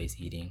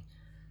 plant-based eating,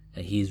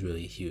 and he's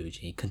really huge.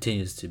 He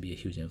continues to be a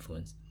huge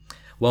influence.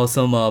 Well,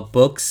 some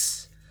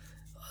books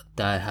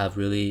that have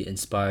really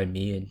inspired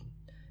me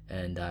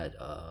and that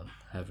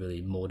have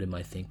really molded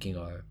my thinking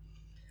are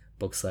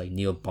books like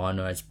Neil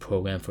Barnard's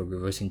Program for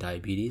Reversing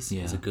Diabetes.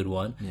 Is a good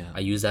one. Yeah. I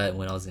used that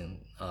when I was in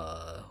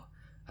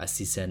at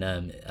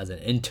CCNM as an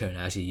intern.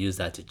 I actually used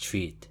that to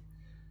treat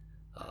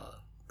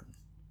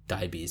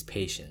diabetes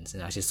patients,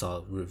 and I actually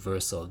saw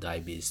reversal of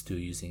diabetes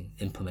through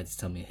implementing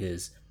some of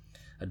his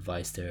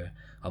advice there.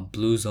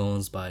 Blue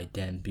Zones by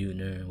Dan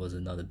Buettner was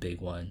another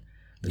big one.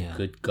 The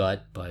Good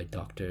Gut by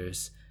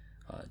doctors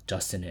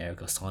Justin and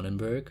Erica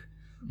Sonnenberg,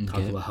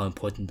 talking about how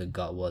important the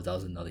gut was. That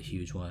was another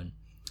huge one.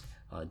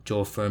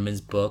 Joe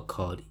Furman's book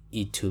called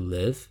Eat to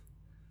Live.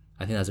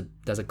 I think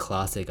that's a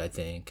classic. I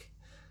think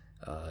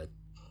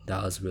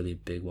that was really a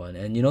big one.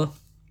 And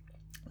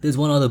there's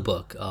one other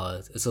book.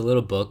 It's a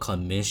little book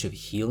called Ministry of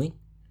Healing.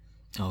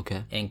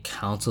 Okay. And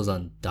counsels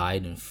on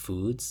diet and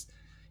foods,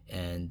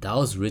 and that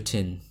was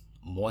written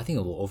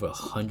over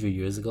 100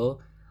 years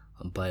ago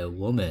by a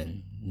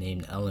woman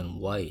named Ellen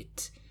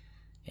White.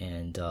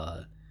 And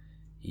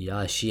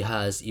she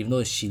has, even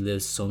though she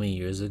lived so many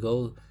years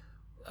ago,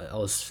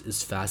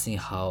 it's fascinating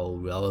how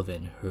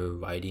relevant her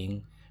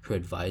writing, her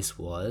advice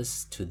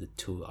was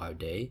to our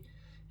day,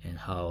 and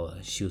how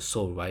she was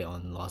so right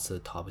on lots of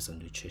the topics of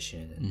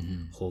nutrition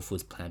and whole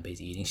foods,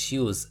 plant-based eating. She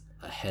was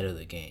ahead of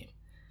the game.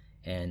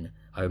 And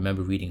I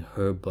remember reading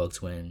her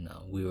books when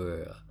we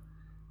were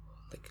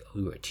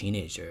a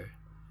teenager,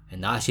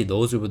 and actually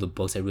those were the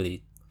books that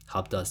really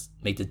helped us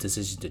make the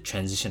decision to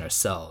transition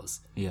ourselves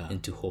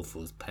into whole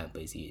foods,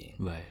 plant-based eating.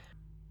 Right.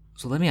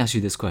 So let me ask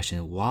you this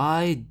question: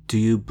 why do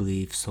you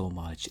believe so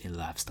much in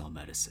lifestyle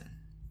medicine?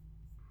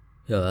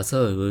 Yeah, that's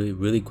a really,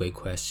 really great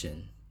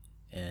question.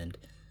 And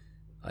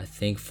I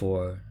think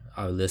for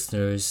our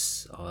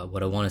listeners,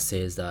 what I want to say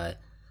is that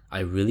I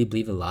really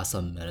believe in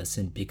lifestyle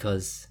medicine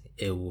because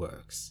it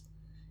works.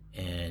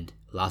 And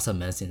lifestyle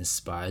medicine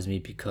inspires me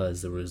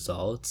because the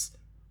results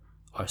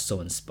are so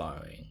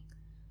inspiring.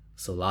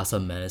 So lifestyle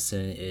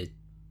medicine, it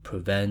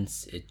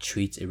prevents, it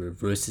treats, it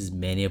reverses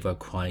many of our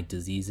chronic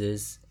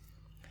diseases.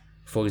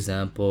 For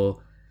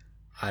example,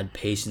 I had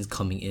patients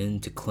coming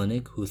into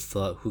clinic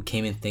who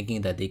came in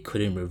thinking that they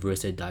couldn't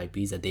reverse their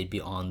diabetes, that they'd be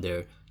on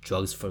their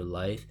drugs for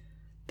life.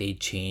 They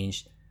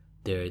changed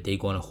they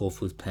go on a whole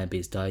foods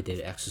plant-based diet,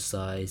 they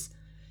exercise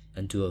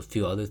and do a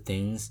few other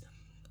things,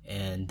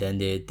 and then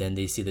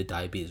they see the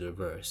diabetes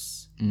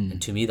reverse.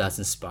 And to me, that's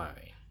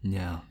inspiring.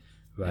 Yeah.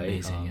 Right?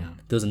 Amazing, yeah.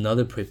 There was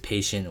another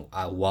patient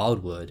at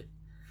Wildwood,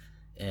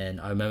 and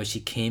I remember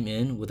she came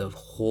in with a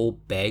whole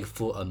bag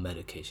full of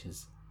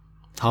medications.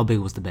 How big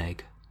was the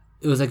bag?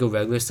 It was like a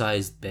regular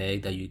sized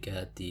bag that you get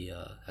at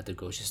the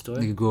grocery store.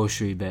 Like a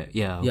grocery bag.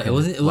 Yeah. Okay. Yeah,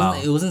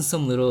 it wasn't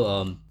some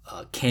little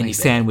candy like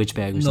bag. sandwich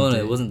bag or something.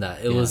 No, it wasn't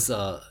that. It was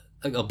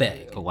like a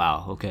bag. Oh,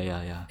 wow. Okay.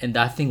 Yeah. And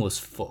that thing was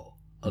full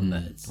of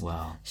meds.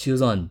 Wow. She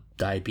was on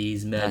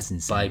diabetes That's meds,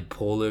 insane.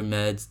 bipolar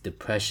meds,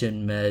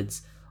 depression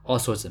meds, all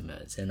sorts of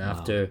meds. And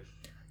after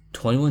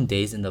 21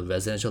 days in the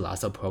residential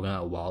lifestyle program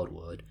at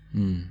Wildwood,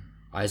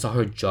 I saw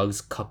her drugs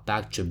cut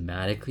back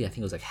dramatically. I think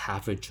it was like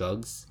half her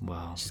drugs.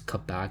 Wow. She's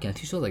cut back. And I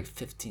think she was like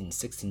 15,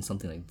 16,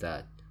 something like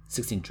that.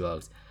 16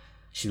 drugs.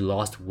 She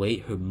lost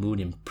weight. Her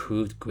mood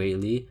improved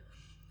greatly.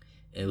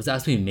 And it was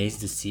absolutely amazing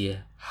to see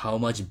how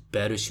much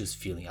better she was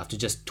feeling after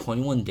just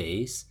 21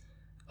 days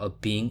of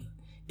being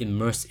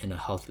immersed in a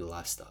healthy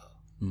lifestyle.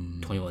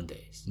 21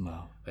 days.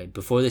 Wow. Right?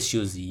 Before this, she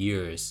was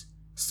years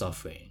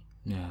suffering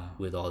Yeah.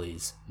 with all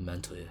these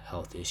mental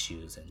health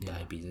issues and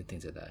diabetes and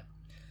things like that.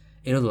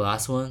 You know, the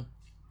last one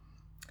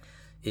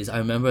is I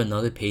remember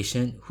another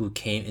patient who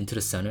came into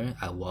the center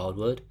at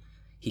Wildwood.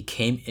 He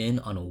came in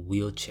on a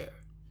wheelchair.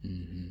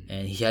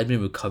 And he had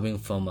been recovering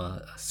from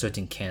a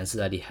certain cancer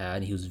that he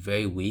had. He was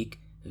very weak,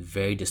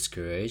 very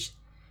discouraged.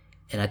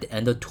 And at the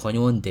end of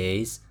 21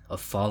 days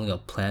of following a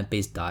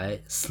plant-based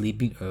diet,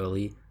 sleeping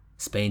early,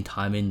 spending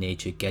time in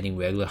nature, getting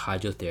regular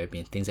hydrotherapy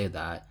and things like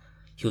that,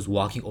 he was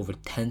walking over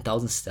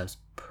 10,000 steps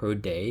per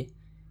day,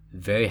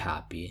 very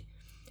happy.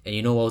 And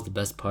you know what was the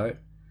best part?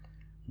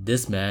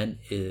 This man,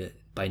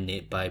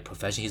 by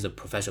profession, he's a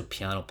professional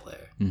piano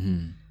player.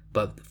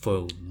 But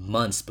for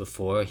months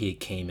before he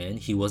came in,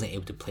 he wasn't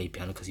able to play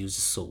piano because he was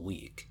just so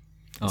weak,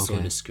 so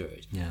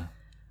discouraged. Yeah.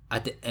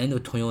 At the end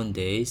of 21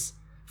 days,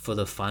 for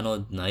the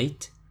final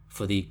night,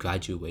 for the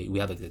we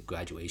have like a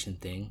graduation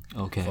thing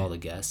Okay. for all the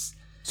guests.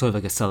 Sort of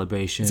like a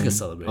celebration. It's like a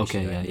celebration.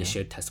 Okay. Right? Yeah. They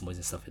share testimonies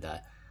and stuff like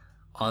that.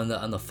 On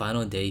the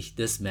final day,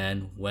 this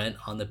man went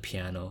on the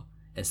piano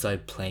and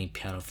started playing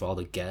piano for all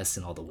the guests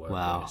and all the workers.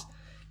 Wow.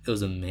 It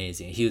was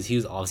amazing. He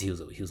was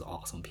obviously he was an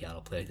awesome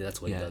piano player.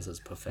 That's what he does as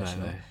a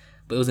professional. Right.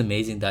 But it was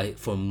amazing that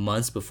for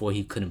months before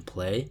he couldn't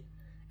play,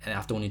 and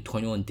after only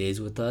 21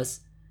 days with us,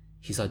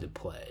 he started to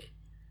play.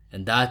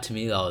 And that to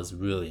me, that was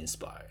really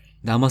inspiring.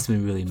 That must have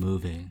been really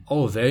moving.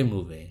 Oh, very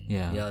moving.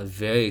 Yeah. Yeah,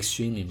 very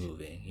extremely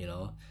moving, you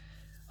know.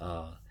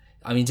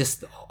 I mean,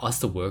 just us,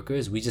 the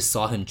workers, we just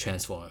saw him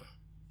transform.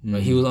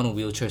 Right? He was on a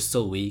wheelchair,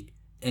 so weak,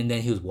 and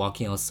then he was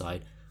walking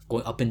outside,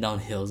 going up and down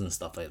hills and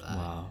stuff like that.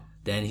 Wow.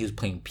 Then he was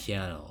playing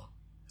piano,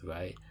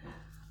 right?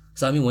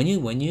 So I mean, when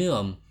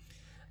you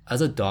as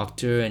a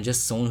doctor and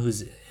just someone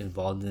who's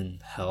involved in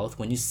health,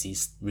 when you see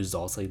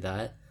results like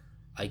that,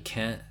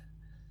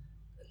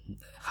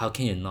 how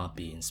can you not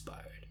be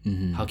inspired?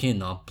 How can you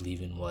not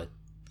believe in what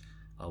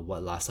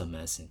lifestyle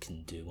medicine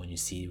can do when you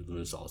see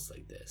results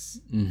like this,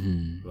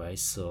 right?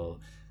 So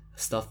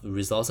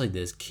results like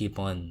this keep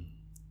on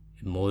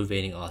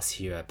motivating us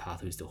here at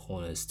Pathways to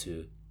Wholeness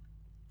to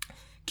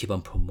keep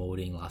on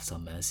promoting lifestyle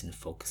medicine,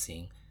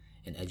 focusing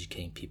and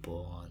educating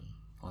people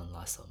on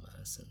lifestyle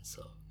medicine.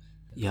 So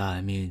Yeah,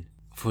 I mean,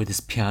 for this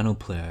piano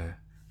player,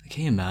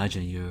 can you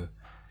imagine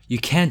you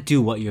can't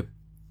do what you're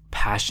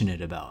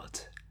passionate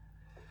about.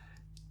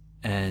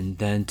 And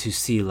then to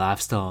see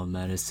lifestyle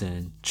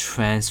medicine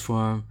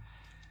transform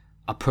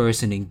a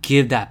person and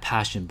give that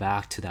passion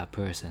back to that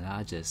person,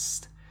 that's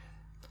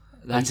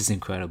just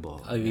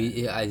incredible. I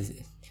mean,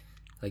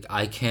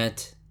 I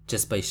can't,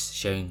 just by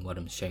sharing what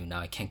I'm sharing now,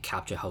 I can't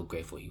capture how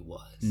grateful he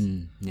was.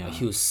 Yeah. Like,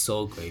 he was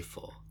so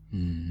grateful,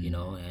 you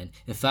know, and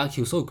in fact,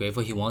 he was so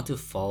grateful he wanted to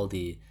follow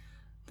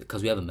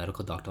because we have a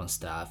medical doctor on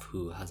staff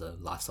who has a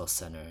lifestyle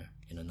center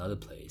in another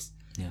place.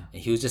 Yeah.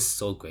 And he was just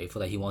so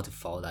grateful that he wanted to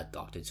follow that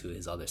doctor to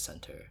his other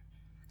center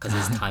because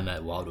his time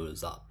at Wildwood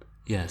was up.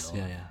 Yes,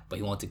 you know? yeah. But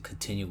he wanted to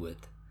continue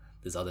with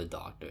this other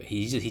doctor.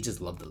 He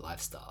just loved the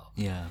lifestyle.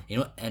 Yeah. You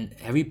know, and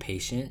every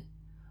patient,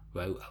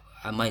 right?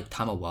 At my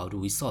time at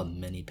Wildwood, we saw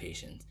many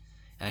patients,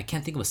 and I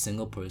can't think of a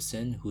single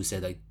person who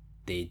said like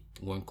they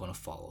weren't going to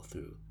follow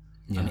through.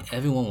 Yeah. I mean,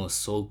 everyone was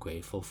so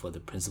grateful for the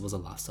principles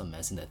of lifestyle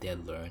medicine that they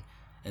had learned,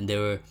 and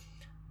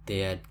they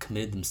had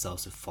committed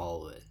themselves to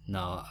follow it.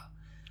 Now,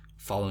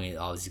 following it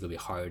obviously gonna be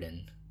hard,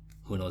 and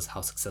who knows how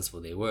successful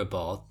they were,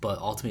 but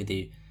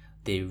ultimately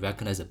they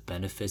recognized the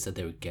benefits that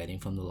they were getting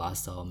from the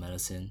lifestyle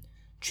medicine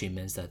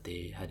treatments that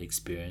they had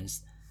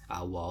experienced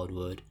at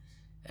Wildwood,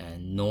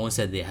 and no one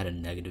said they had a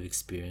negative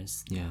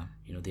experience. Yeah.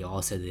 You know, they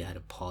all said they had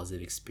a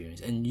positive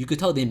experience, and you could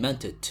tell they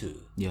meant it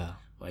too. Yeah.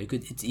 Right?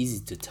 It's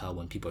easy to tell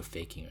when people are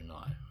faking or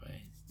not,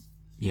 right?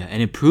 Yeah,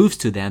 and it proves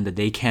to them that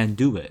they can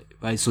do it,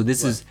 right? So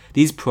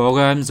these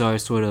programs are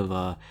sort of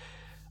a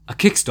a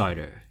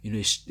Kickstarter.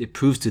 It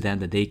proves to them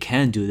that they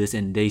can do this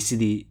and they see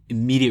the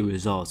immediate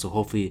results. So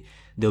hopefully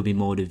they'll be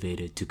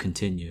motivated to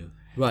continue.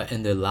 Right,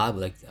 and the lab,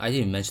 like I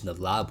didn't even mention the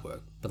lab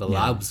work, but the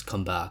labs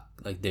come back,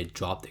 like they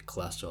drop their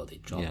cholesterol, they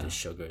drop their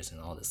sugars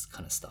and all this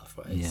kind of stuff,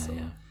 right?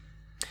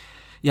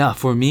 Yeah,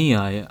 for me,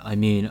 I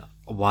mean,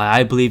 why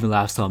I believe in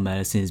lifestyle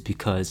medicine is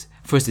because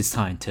first it's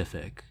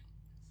scientific.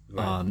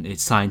 Right.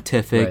 It's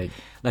scientific. Right.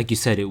 Like you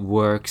said, it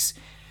works.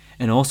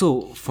 And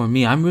also for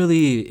me, I'm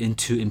really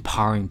into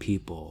empowering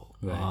people.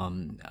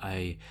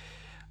 Right.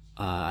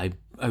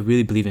 I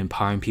really believe in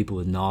empowering people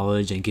with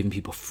knowledge and giving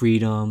people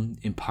freedom,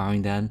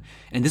 empowering them.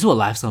 And this is what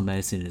lifestyle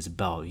medicine is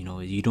about.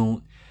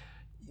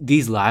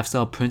 These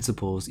lifestyle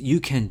principles you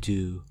can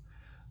do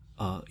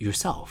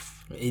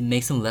yourself. It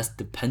makes them less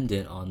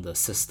dependent on the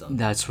system.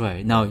 That's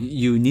right. Now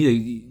you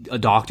need a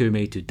doctor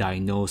maybe to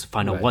diagnose,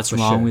 find out what's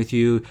wrong with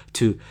you,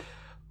 to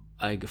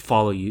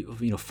follow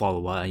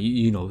what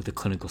you know the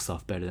clinical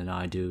stuff better than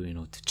I do.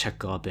 To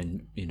check up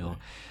and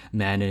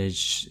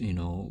manage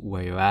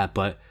where you're at,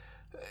 but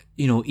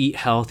eat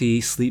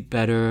healthy, sleep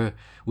better,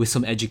 with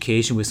some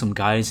education, with some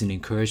guidance and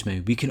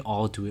encouragement. We can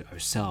all do it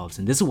ourselves,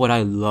 and this is what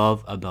I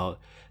love about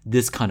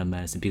this kind of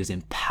medicine, because it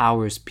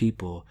empowers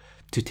people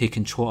to take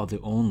control of their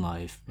own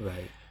life.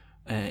 Right.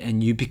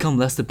 And you become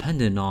less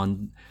dependent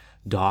on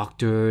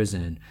doctors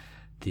and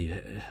the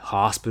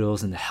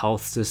hospitals and the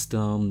health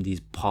system, these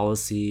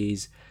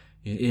policies.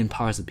 It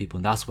empowers the people,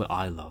 and that's what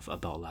I love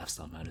about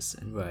lifestyle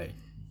medicine. Right.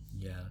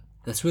 Yeah.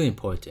 That's really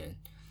important,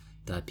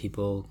 that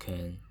people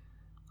can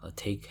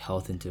take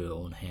health into their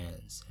own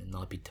hands and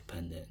not be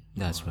dependent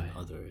on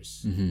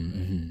others.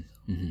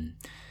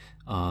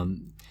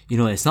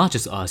 It's not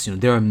just us.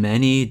 There are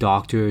many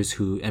doctors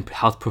and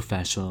health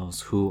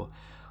professionals who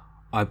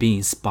are being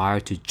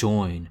inspired to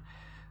join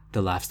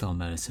the lifestyle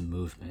medicine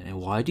movement. And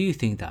why do you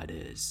think that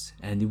is?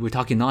 And we're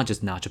talking not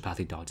just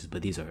naturopathic doctors,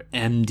 but these are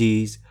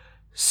MDs,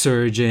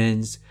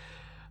 surgeons,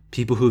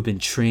 people who've been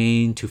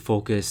trained to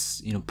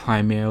focus,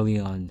 primarily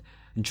on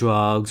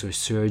drugs or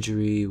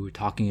surgery. We're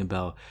talking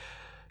about,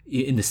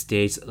 in the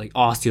States, like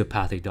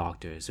osteopathic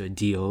doctors or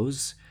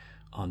DOs,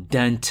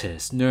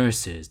 dentists,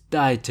 nurses,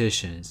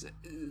 dietitians,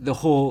 the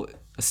whole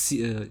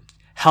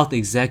health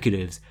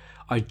executives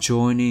are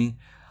joining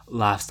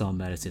lifestyle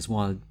medicine. It's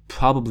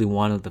probably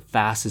one of the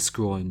fastest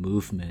growing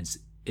movements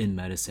in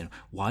medicine.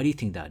 Why do you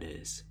think that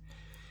is?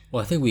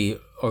 Well, I think we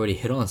already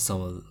hit on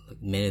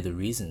many of the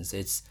reasons.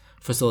 It's,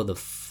 first of all, the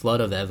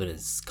flood of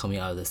evidence coming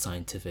out of the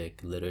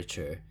scientific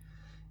literature.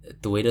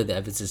 The weight of the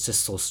evidence is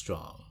just so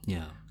strong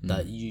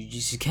that you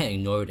just can't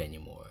ignore it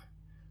anymore,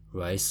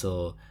 right?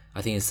 So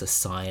I think it's the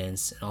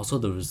science and also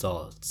the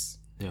results.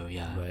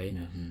 Right?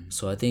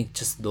 So I think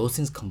just those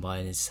things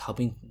combined is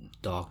helping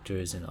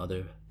doctors and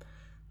other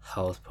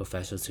health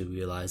professionals to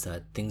realize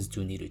that things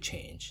do need to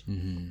change,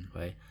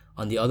 right?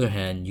 On the other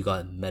hand, you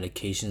got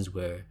medications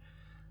where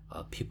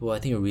people, I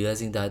think, are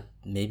realizing that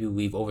maybe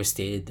we've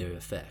overstated their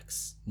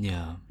effects.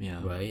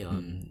 Right?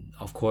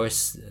 Of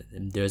course,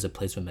 there's a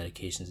place for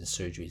medications and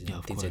surgeries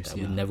and things like that.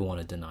 We never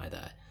want to deny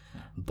that.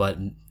 But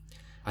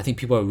I think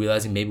people are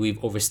realizing maybe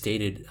we've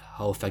overstated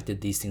how effective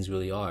these things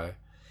really are,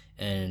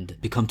 and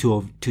become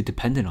too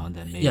dependent on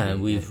them. Maybe.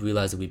 And we've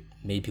realized that we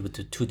made people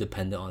too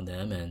dependent on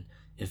them. And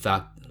in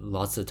fact,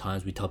 lots of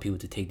times we tell people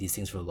to take these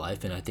things for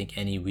life. And I think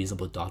any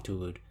reasonable doctor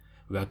would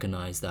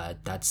recognize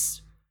that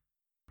that's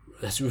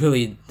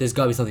really, there's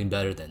got to be something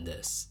better than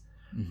this,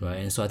 right?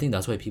 And so I think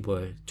that's why people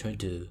are turning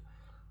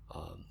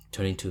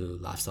to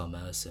lifestyle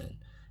medicine.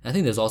 And I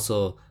think there's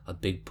also a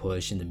big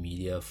push in the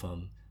media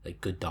from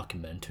like good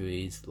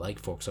documentaries like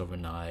Forks Over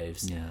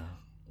Knives,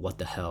 What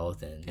the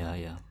Health, and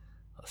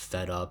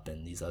Fed Up,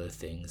 and these other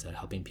things that are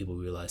helping people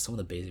realize some of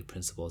the basic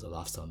principles of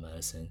lifestyle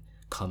medicine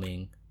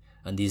coming.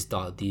 And these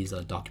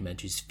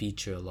documentaries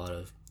feature a lot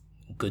of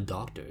good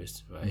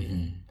doctors,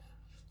 right?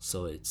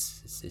 So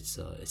it's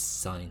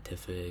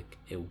scientific,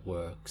 it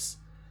works,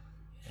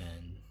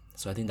 and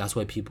so I think that's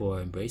why people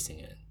are embracing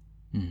it.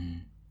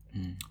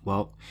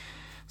 Well,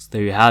 so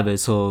there you have it.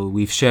 So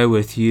we've shared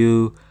with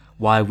you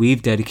why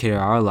we've dedicated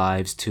our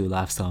lives to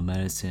lifestyle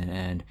medicine,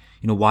 and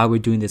why we're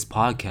doing this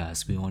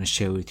podcast. We want to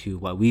share with you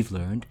what we've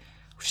learned,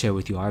 share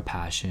with you our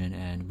passion,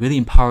 and really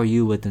empower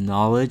you with the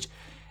knowledge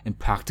and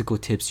practical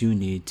tips you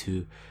need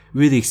to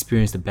really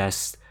experience the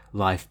best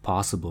life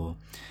possible.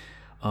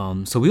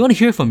 So we want to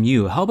hear from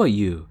you. How about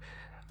you?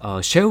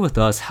 Share with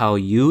us how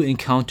you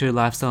encounter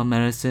lifestyle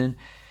medicine,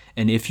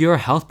 and if you're a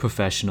health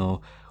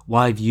professional,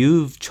 why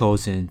you've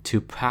chosen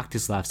to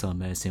practice lifestyle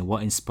medicine,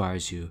 what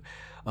inspires you.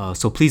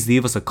 So please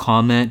leave us a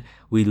comment.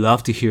 We'd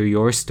love to hear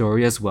your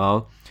story as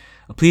well.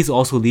 Please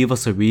also leave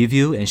us a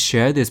review and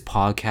share this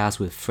podcast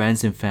with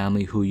friends and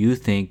family who you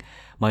think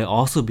might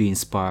also be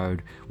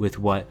inspired with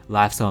what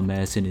lifestyle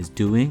medicine is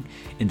doing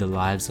in the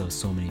lives of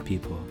so many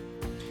people.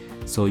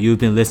 So you've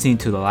been listening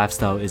to the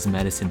Lifestyle is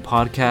Medicine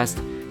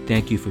podcast.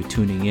 Thank you for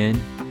tuning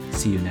in.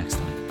 See you next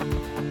time.